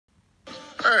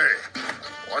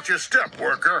Watch your step,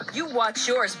 worker. You watch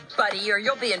yours, buddy, or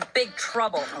you'll be in big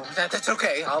trouble. Oh, that's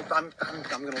okay. I'm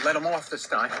gonna let him off this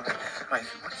time. What, are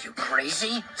you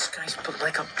crazy? This guy's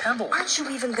like a pebble. Aren't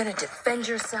you even gonna defend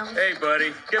yourself? Hey,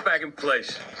 buddy, get back in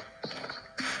place.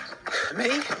 Me?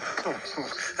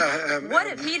 What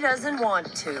if he doesn't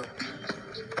want to?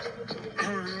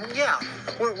 Yeah.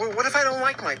 What if I don't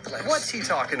like my place? What's he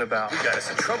talking about? You got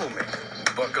us in trouble, man.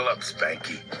 Buckle up,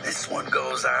 Spanky. This one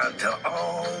goes on to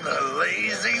all the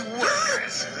lazy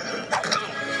workers.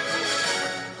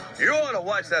 You ought to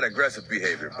watch that aggressive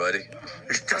behavior, buddy.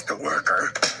 It's just a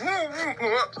worker.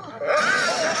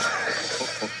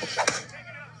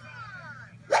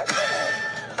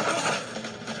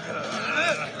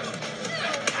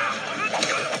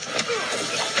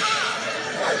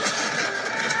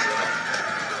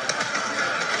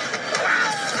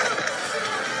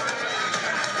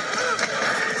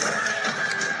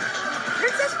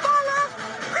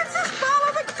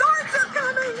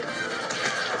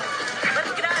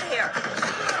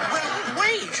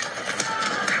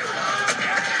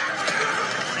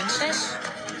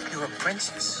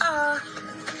 Princess? I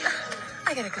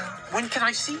gotta go. When can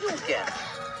I see you again?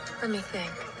 Let me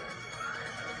think.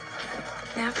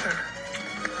 Never.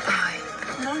 Bye.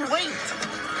 No, wait.